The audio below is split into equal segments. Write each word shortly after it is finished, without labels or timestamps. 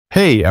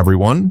Hey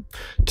everyone!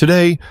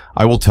 Today,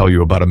 I will tell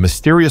you about a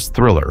mysterious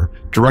thriller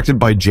directed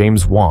by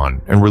James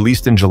Wan and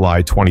released in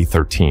July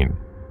 2013.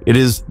 It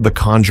is The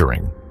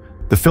Conjuring.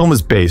 The film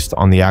is based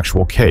on the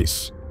actual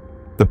case.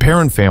 The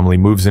Perron family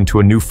moves into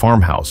a new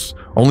farmhouse,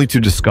 only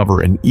to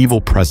discover an evil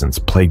presence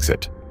plagues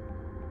it.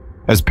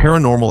 As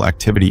paranormal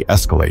activity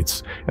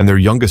escalates and their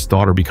youngest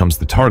daughter becomes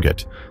the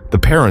target, the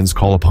Perrons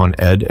call upon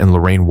Ed and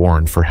Lorraine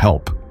Warren for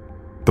help.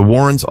 The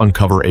Warrens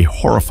uncover a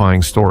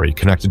horrifying story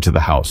connected to the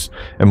house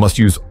and must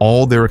use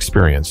all their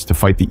experience to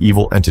fight the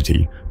evil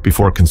entity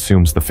before it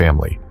consumes the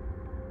family.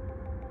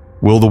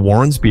 Will the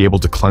Warrens be able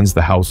to cleanse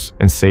the house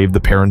and save the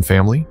Perron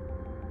family?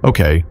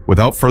 Okay,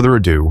 without further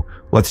ado,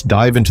 let's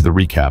dive into the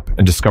recap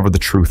and discover the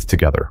truth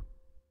together.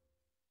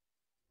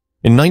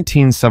 In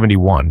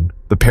 1971,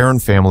 the Perron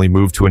family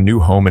moved to a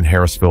new home in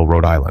Harrisville,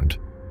 Rhode Island.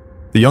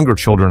 The younger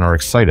children are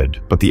excited,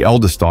 but the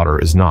eldest daughter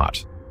is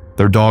not.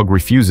 Their dog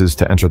refuses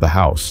to enter the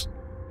house.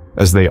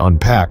 As they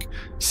unpack,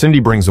 Cindy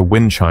brings a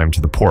wind chime to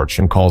the porch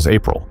and calls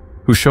April,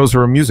 who shows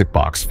her a music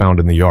box found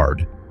in the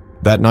yard.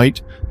 That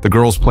night, the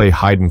girls play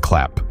hide and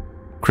clap.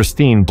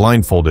 Christine,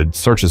 blindfolded,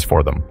 searches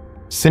for them.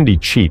 Cindy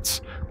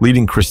cheats,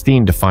 leading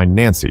Christine to find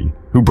Nancy,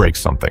 who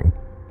breaks something.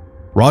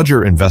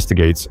 Roger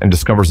investigates and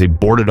discovers a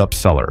boarded-up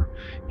cellar.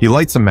 He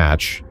lights a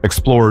match,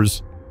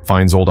 explores,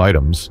 finds old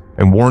items,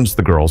 and warns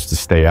the girls to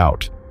stay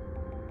out.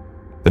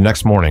 The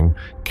next morning,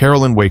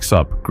 Carolyn wakes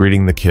up,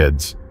 greeting the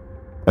kids.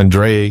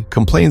 Andrea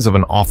complains of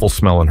an awful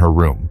smell in her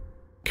room.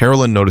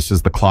 Carolyn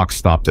notices the clock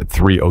stopped at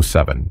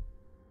 3:07.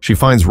 She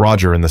finds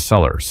Roger in the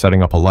cellar,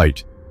 setting up a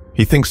light.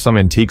 He thinks some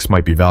antiques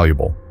might be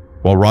valuable.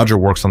 While Roger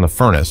works on the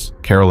furnace,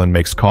 Carolyn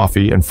makes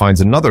coffee and finds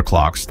another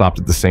clock stopped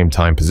at the same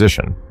time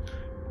position.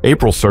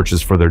 April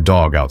searches for their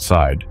dog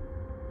outside.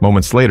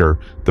 Moments later,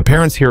 the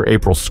parents hear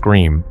April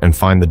scream and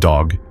find the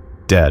dog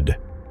dead.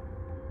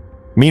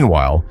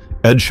 Meanwhile,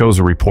 Ed shows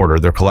a reporter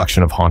their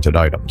collection of haunted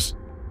items.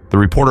 The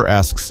reporter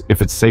asks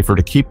if it's safer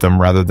to keep them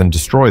rather than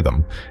destroy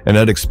them, and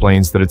Ed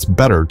explains that it's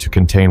better to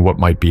contain what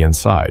might be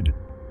inside.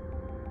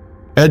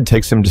 Ed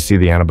takes him to see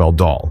the Annabelle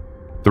doll.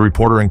 The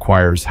reporter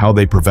inquires how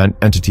they prevent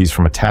entities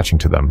from attaching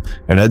to them,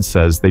 and Ed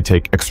says they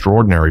take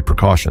extraordinary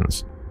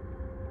precautions.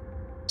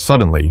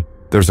 Suddenly,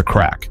 there's a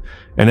crack,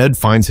 and Ed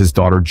finds his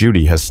daughter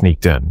Judy has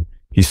sneaked in.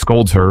 He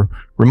scolds her,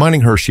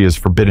 reminding her she is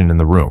forbidden in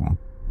the room.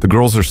 The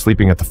girls are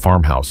sleeping at the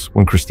farmhouse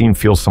when Christine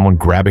feels someone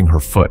grabbing her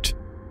foot.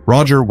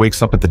 Roger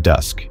wakes up at the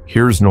desk,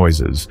 hears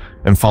noises,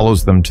 and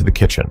follows them to the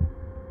kitchen.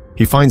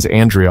 He finds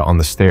Andrea on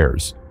the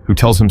stairs, who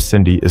tells him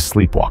Cindy is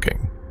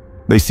sleepwalking.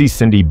 They see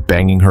Cindy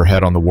banging her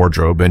head on the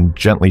wardrobe and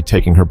gently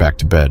taking her back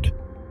to bed.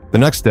 The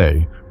next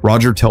day,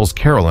 Roger tells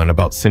Carolyn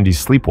about Cindy's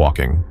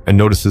sleepwalking and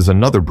notices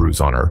another bruise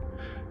on her.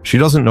 She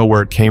doesn't know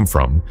where it came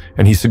from,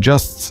 and he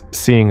suggests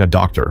seeing a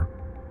doctor.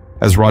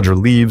 As Roger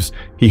leaves,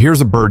 he hears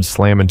a bird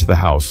slam into the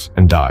house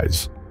and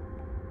dies.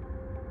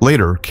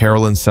 Later,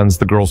 Carolyn sends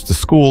the girls to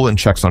school and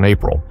checks on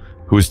April,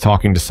 who is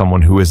talking to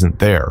someone who isn't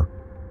there.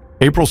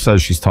 April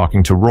says she's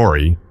talking to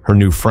Rory, her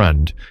new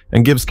friend,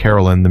 and gives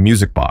Carolyn the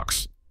music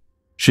box.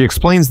 She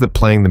explains that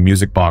playing the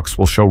music box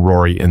will show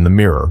Rory in the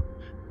mirror.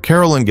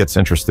 Carolyn gets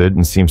interested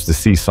and seems to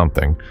see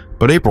something,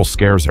 but April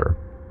scares her.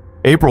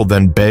 April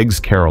then begs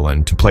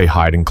Carolyn to play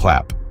hide and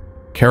clap.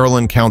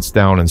 Carolyn counts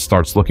down and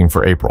starts looking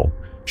for April.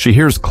 She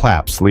hears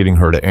claps leading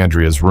her to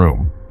Andrea's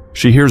room.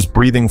 She hears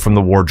breathing from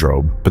the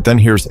wardrobe, but then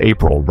hears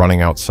April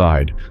running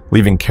outside,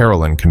 leaving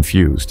Carolyn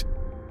confused.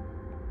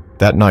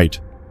 That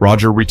night,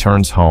 Roger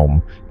returns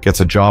home,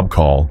 gets a job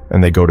call,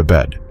 and they go to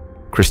bed.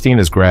 Christine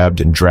is grabbed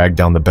and dragged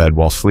down the bed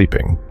while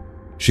sleeping.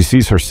 She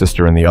sees her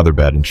sister in the other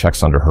bed and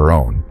checks under her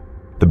own.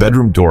 The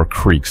bedroom door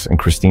creaks and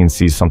Christine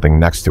sees something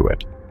next to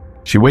it.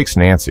 She wakes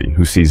Nancy,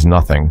 who sees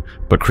nothing,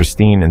 but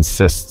Christine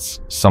insists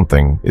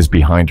something is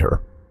behind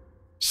her.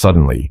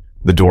 Suddenly,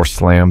 the door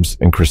slams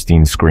and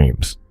Christine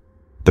screams.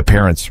 The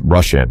parents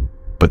rush in,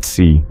 but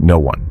see no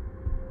one.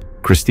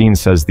 Christine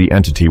says the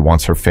entity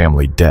wants her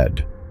family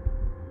dead.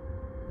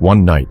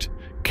 One night,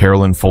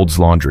 Carolyn folds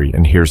laundry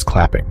and hears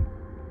clapping.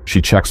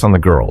 She checks on the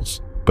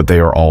girls, but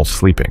they are all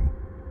sleeping.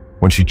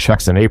 When she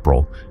checks in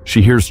April,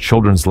 she hears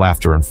children's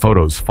laughter and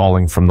photos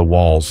falling from the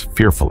walls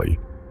fearfully.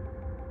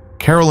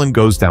 Carolyn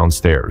goes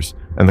downstairs,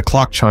 and the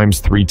clock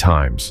chimes 3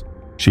 times.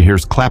 She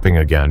hears clapping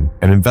again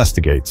and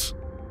investigates.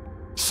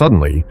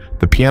 Suddenly,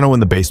 the piano in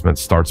the basement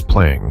starts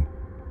playing.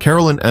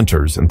 Carolyn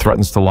enters and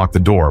threatens to lock the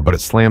door, but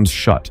it slams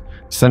shut,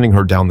 sending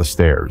her down the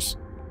stairs.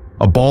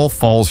 A ball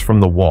falls from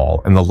the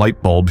wall and the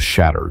light bulb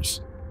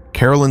shatters.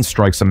 Carolyn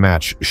strikes a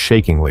match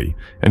shakingly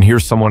and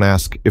hears someone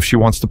ask if she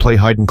wants to play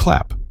hide and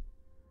clap.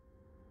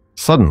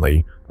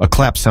 Suddenly, a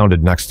clap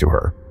sounded next to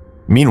her.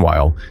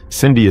 Meanwhile,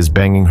 Cindy is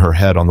banging her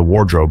head on the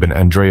wardrobe in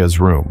Andrea's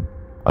room.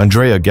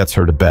 Andrea gets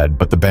her to bed,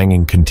 but the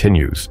banging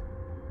continues.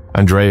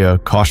 Andrea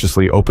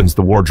cautiously opens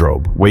the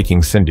wardrobe,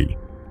 waking Cindy.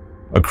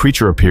 A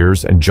creature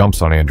appears and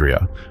jumps on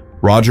Andrea.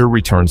 Roger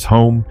returns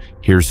home,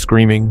 hears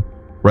screaming,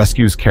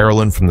 rescues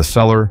Carolyn from the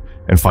cellar,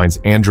 and finds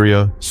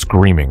Andrea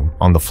screaming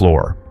on the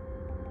floor.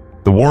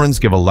 The Warrens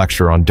give a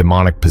lecture on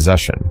demonic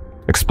possession,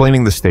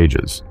 explaining the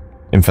stages: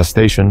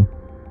 infestation,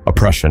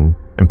 oppression,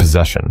 and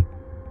possession.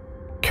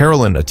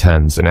 Carolyn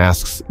attends and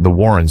asks the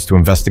Warrens to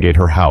investigate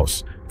her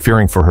house,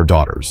 fearing for her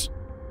daughters.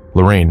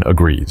 Lorraine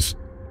agrees.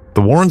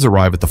 The Warrens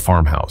arrive at the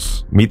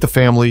farmhouse, meet the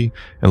family,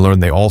 and learn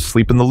they all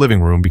sleep in the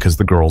living room because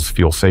the girls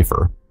feel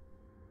safer.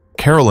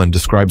 Carolyn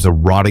describes a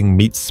rotting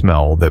meat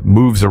smell that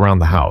moves around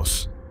the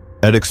house.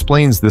 Ed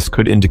explains this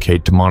could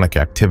indicate demonic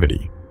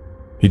activity.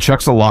 He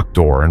checks a locked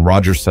door, and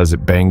Roger says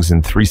it bangs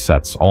in 3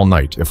 sets all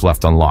night if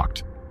left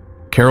unlocked.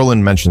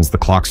 Carolyn mentions the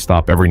clocks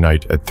stop every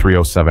night at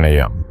 3:07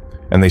 a.m.,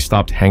 and they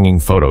stopped hanging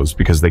photos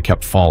because they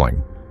kept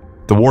falling.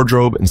 The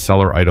wardrobe and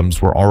cellar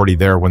items were already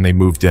there when they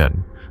moved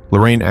in.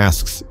 Lorraine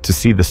asks to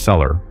see the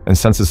cellar and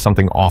senses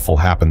something awful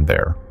happened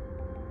there.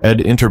 Ed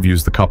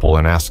interviews the couple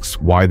and asks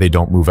why they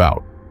don't move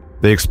out.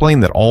 They explain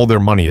that all their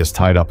money is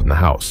tied up in the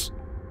house.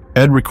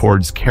 Ed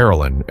records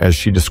Carolyn as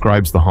she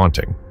describes the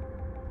haunting.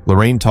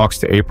 Lorraine talks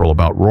to April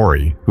about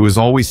Rory, who is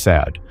always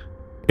sad.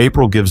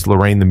 April gives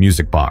Lorraine the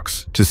music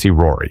box to see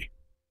Rory.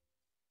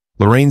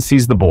 Lorraine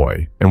sees the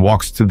boy and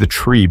walks to the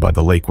tree by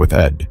the lake with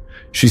Ed.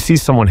 She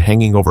sees someone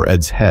hanging over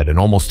Ed's head and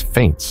almost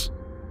faints.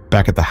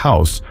 Back at the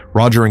house,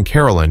 Roger and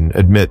Carolyn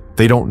admit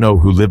they don't know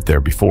who lived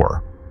there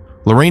before.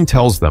 Lorraine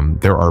tells them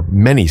there are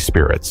many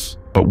spirits,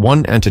 but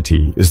one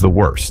entity is the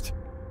worst.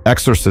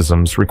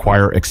 Exorcisms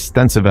require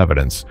extensive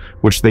evidence,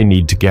 which they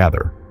need to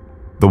gather.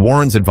 The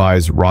Warrens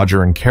advise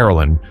Roger and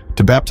Carolyn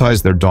to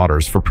baptize their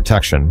daughters for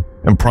protection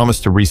and promise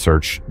to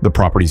research the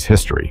property's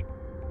history.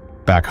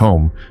 Back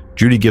home,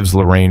 Judy gives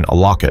Lorraine a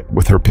locket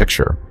with her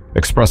picture,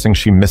 expressing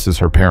she misses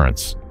her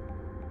parents.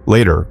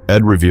 Later,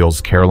 Ed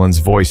reveals Carolyn's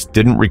voice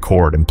didn't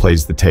record and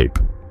plays the tape.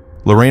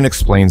 Lorraine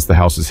explains the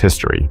house's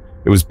history.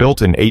 It was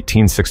built in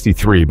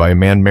 1863 by a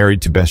man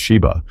married to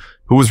Bathsheba,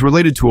 who was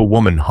related to a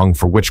woman hung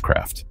for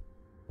witchcraft.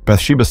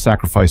 Bathsheba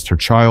sacrificed her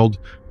child,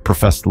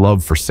 professed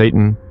love for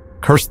Satan,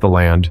 cursed the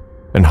land,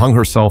 and hung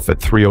herself at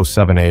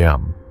 3:07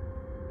 a.m.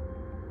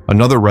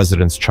 Another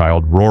resident's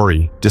child,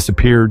 Rory,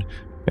 disappeared,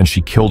 and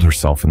she killed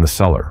herself in the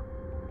cellar.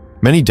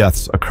 Many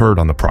deaths occurred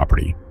on the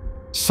property.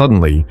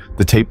 Suddenly,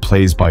 the tape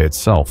plays by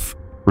itself,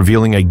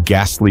 revealing a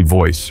ghastly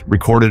voice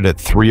recorded at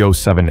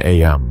 3:07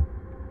 a.m.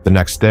 The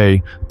next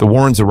day, the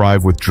Warrens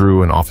arrive with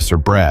Drew and Officer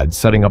Brad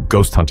setting up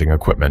ghost hunting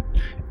equipment.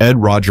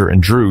 Ed, Roger,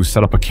 and Drew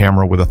set up a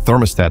camera with a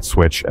thermostat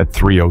switch at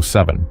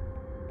 3:07.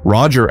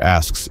 Roger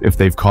asks if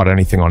they've caught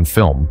anything on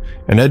film,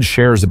 and Ed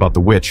shares about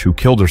the witch who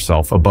killed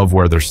herself above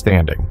where they're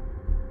standing.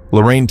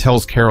 Lorraine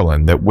tells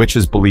Carolyn that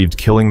witches believed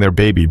killing their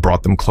baby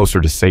brought them closer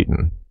to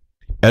Satan.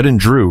 Ed and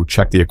Drew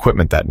check the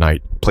equipment that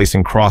night,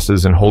 placing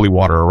crosses and holy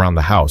water around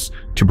the house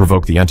to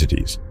provoke the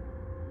entities.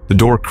 The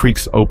door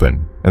creaks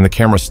open, and the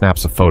camera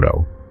snaps a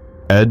photo.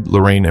 Ed,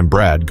 Lorraine, and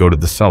Brad go to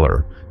the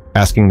cellar,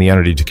 asking the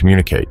entity to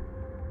communicate.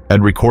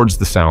 Ed records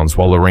the sounds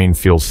while Lorraine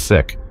feels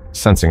sick,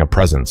 sensing a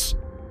presence.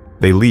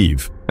 They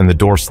leave, and the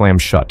door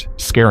slams shut,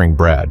 scaring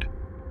Brad.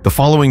 The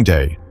following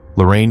day,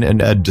 Lorraine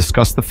and Ed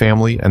discuss the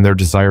family and their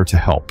desire to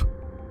help.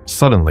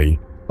 Suddenly,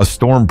 a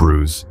storm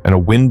brews and a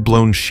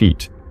wind-blown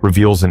sheet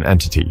reveals an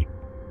entity.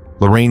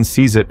 Lorraine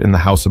sees it in the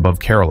house above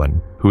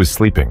Carolyn, who is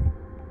sleeping.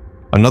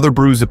 Another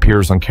bruise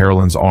appears on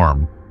Carolyn's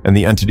arm, and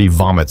the entity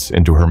vomits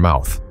into her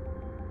mouth.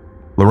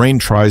 Lorraine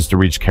tries to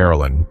reach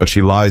Carolyn, but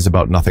she lies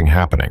about nothing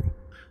happening.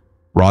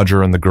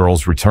 Roger and the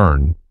girls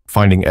return,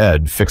 finding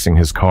Ed fixing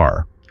his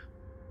car.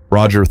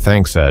 Roger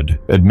thanks Ed,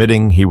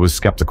 admitting he was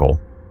skeptical.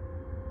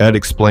 Ed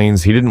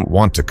explains he didn't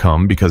want to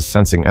come because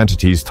sensing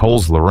entities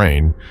tolls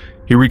Lorraine.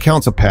 He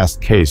recounts a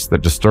past case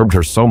that disturbed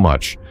her so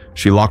much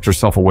she locked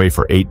herself away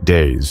for 8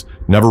 days,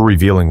 never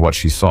revealing what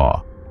she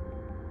saw.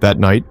 That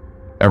night,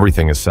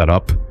 everything is set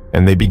up,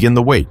 and they begin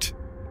the wait.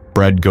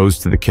 Brad goes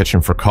to the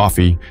kitchen for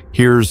coffee,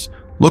 hears,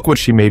 "Look what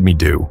she made me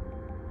do,"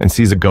 and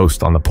sees a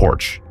ghost on the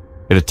porch.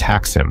 It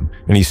attacks him,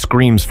 and he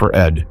screams for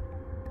Ed.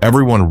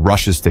 Everyone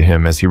rushes to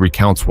him as he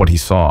recounts what he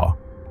saw.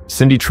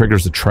 Cindy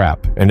triggers a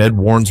trap, and Ed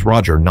warns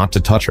Roger not to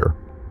touch her.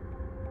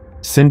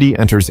 Cindy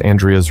enters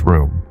Andrea's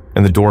room,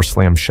 and the door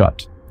slams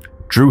shut.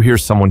 Drew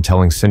hears someone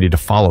telling Cindy to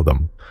follow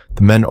them.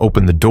 The men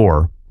open the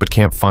door, but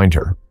can't find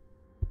her.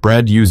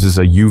 Brad uses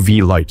a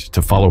UV light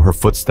to follow her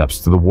footsteps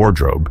to the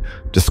wardrobe,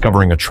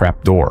 discovering a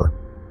trap door.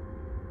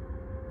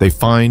 They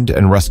find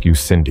and rescue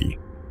Cindy.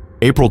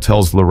 April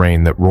tells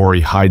Lorraine that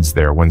Rory hides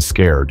there when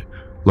scared.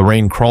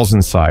 Lorraine crawls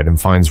inside and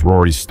finds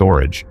Rory's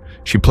storage.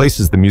 She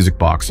places the music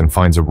box and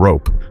finds a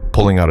rope,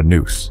 pulling out a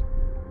noose.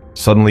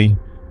 Suddenly,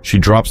 she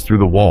drops through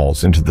the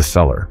walls into the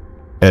cellar.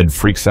 Ed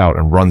freaks out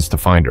and runs to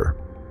find her.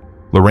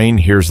 Lorraine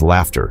hears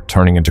laughter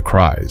turning into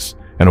cries,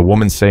 and a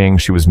woman saying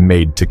she was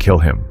made to kill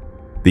him.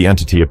 The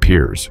entity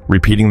appears,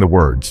 repeating the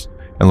words,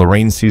 and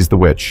Lorraine sees the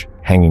witch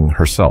hanging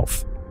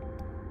herself.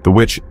 The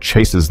witch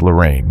chases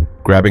Lorraine,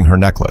 grabbing her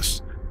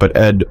necklace, but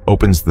Ed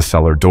opens the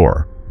cellar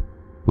door.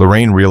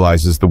 Lorraine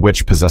realizes the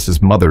witch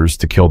possesses mothers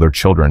to kill their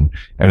children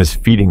and is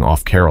feeding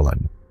off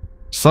Carolyn.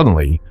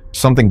 Suddenly,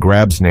 something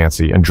grabs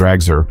Nancy and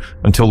drags her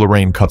until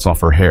Lorraine cuts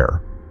off her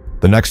hair.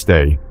 The next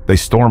day, they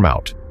storm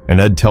out, and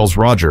Ed tells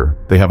Roger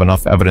they have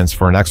enough evidence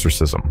for an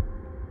exorcism.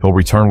 He'll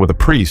return with a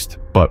priest,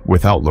 but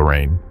without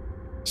Lorraine.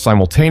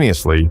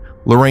 Simultaneously,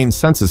 Lorraine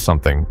senses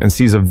something and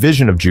sees a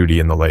vision of Judy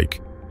in the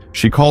lake.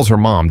 She calls her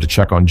mom to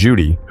check on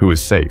Judy, who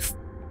is safe.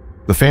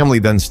 The family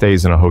then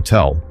stays in a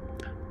hotel.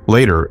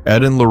 Later,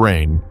 Ed and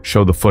Lorraine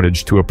show the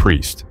footage to a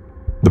priest.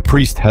 The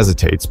priest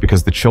hesitates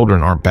because the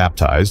children aren't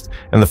baptized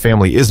and the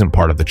family isn't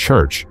part of the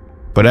church,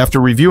 but after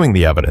reviewing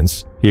the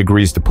evidence, he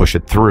agrees to push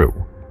it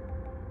through.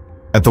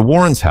 At the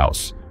Warrens'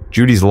 house,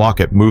 Judy's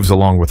locket moves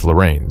along with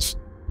Lorraine's.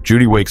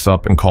 Judy wakes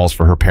up and calls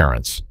for her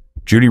parents.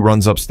 Judy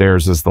runs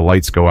upstairs as the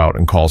lights go out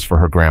and calls for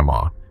her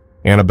grandma.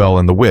 Annabelle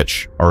and the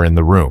witch are in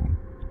the room.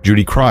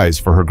 Judy cries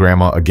for her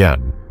grandma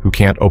again, who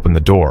can't open the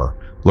door.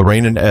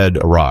 Lorraine and Ed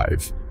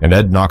arrive, and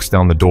Ed knocks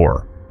down the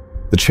door.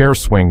 The chair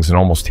swings and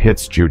almost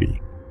hits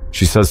Judy.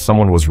 She says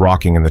someone was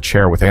rocking in the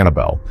chair with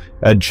Annabelle.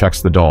 Ed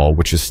checks the doll,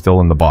 which is still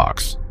in the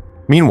box.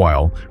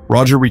 Meanwhile,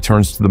 Roger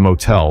returns to the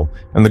motel,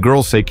 and the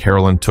girls say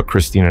Carolyn took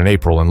Christine and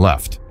April and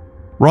left.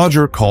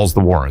 Roger calls the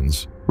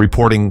Warrens,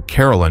 reporting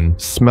Carolyn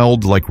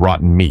smelled like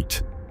rotten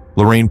meat.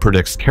 Lorraine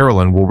predicts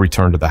Carolyn will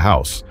return to the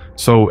house,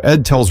 so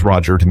Ed tells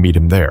Roger to meet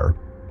him there.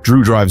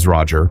 Drew drives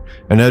Roger,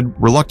 and Ed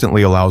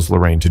reluctantly allows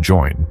Lorraine to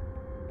join.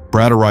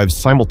 Brad arrives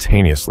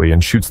simultaneously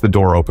and shoots the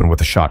door open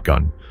with a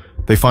shotgun.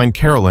 They find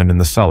Carolyn in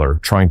the cellar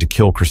trying to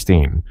kill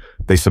Christine.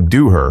 They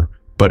subdue her,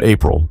 but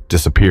April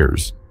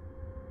disappears.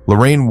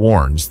 Lorraine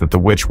warns that the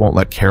witch won't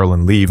let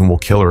Carolyn leave and will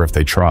kill her if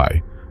they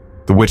try.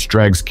 The witch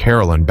drags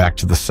Carolyn back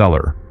to the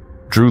cellar.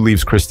 Drew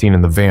leaves Christine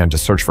in the van to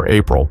search for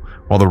April,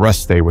 while the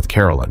rest stay with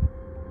Carolyn.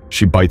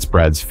 She bites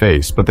Brad's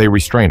face, but they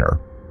restrain her.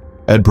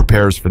 Ed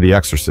prepares for the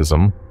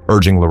exorcism,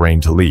 urging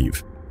Lorraine to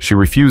leave. She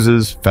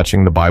refuses,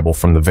 fetching the Bible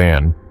from the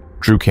van.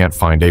 Drew can't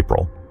find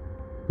April.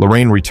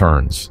 Lorraine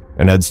returns,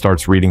 and Ed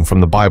starts reading from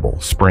the Bible,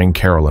 spraying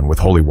Carolyn with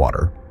holy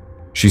water.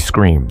 She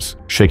screams,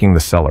 shaking the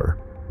cellar.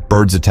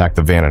 Birds attack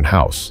the van and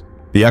house.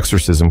 The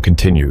exorcism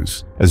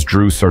continues as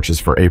Drew searches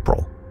for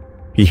April.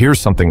 He hears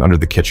something under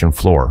the kitchen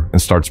floor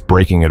and starts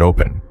breaking it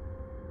open.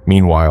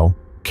 Meanwhile,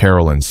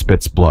 Carolyn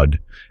spits blood,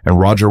 and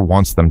Roger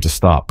wants them to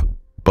stop,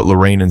 but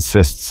Lorraine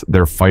insists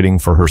they're fighting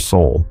for her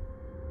soul.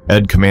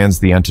 Ed commands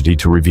the entity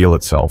to reveal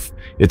itself.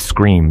 It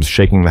screams,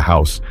 shaking the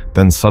house,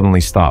 then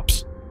suddenly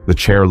stops. The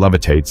chair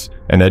levitates,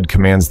 and Ed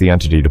commands the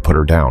entity to put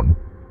her down.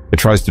 It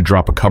tries to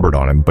drop a cupboard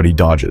on him, but he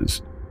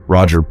dodges.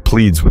 Roger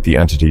pleads with the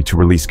entity to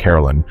release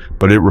Carolyn,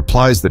 but it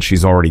replies that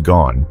she's already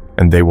gone,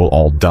 and they will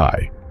all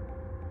die.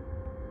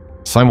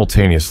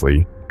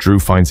 Simultaneously, Drew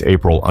finds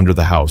April under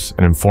the house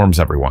and informs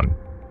everyone.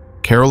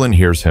 Carolyn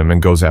hears him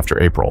and goes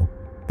after April.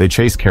 They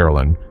chase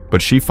Carolyn,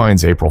 but she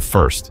finds April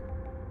first.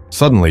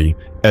 Suddenly,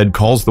 Ed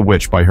calls the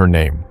witch by her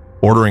name,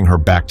 ordering her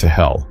back to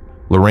hell.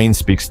 Lorraine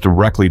speaks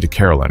directly to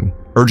Carolyn,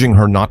 urging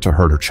her not to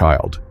hurt her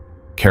child.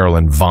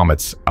 Carolyn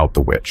vomits out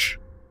the witch.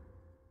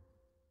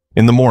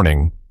 In the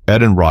morning,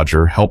 Ed and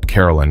Roger help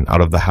Carolyn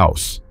out of the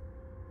house.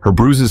 Her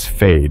bruises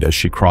fade as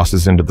she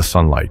crosses into the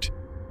sunlight,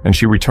 and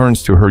she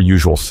returns to her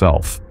usual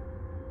self.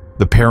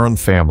 The Perron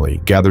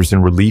family gathers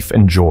in relief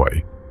and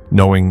joy,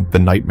 knowing the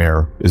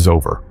nightmare is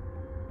over.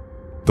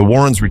 The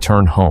Warrens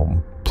return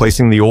home,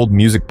 placing the old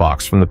music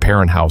box from the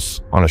Perron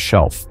house on a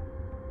shelf.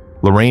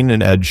 Lorraine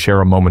and Ed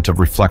share a moment of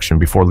reflection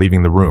before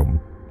leaving the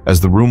room.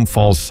 As the room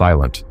falls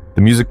silent,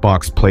 the music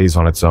box plays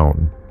on its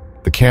own.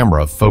 The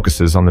camera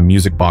focuses on the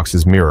music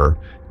box's mirror,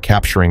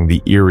 capturing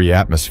the eerie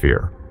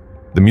atmosphere.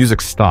 The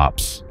music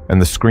stops,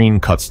 and the screen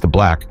cuts to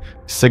black,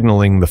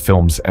 signaling the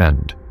film's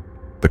end.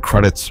 The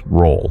credits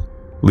roll,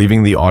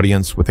 leaving the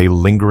audience with a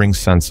lingering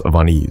sense of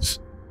unease,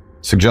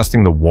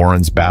 suggesting the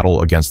Warrens'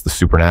 battle against the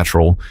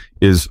supernatural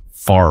is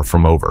far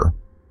from over.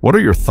 What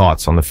are your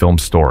thoughts on the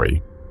film's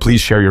story?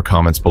 Please share your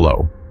comments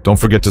below. Don't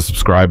forget to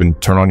subscribe and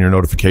turn on your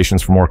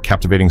notifications for more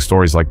captivating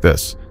stories like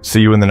this.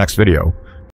 See you in the next video.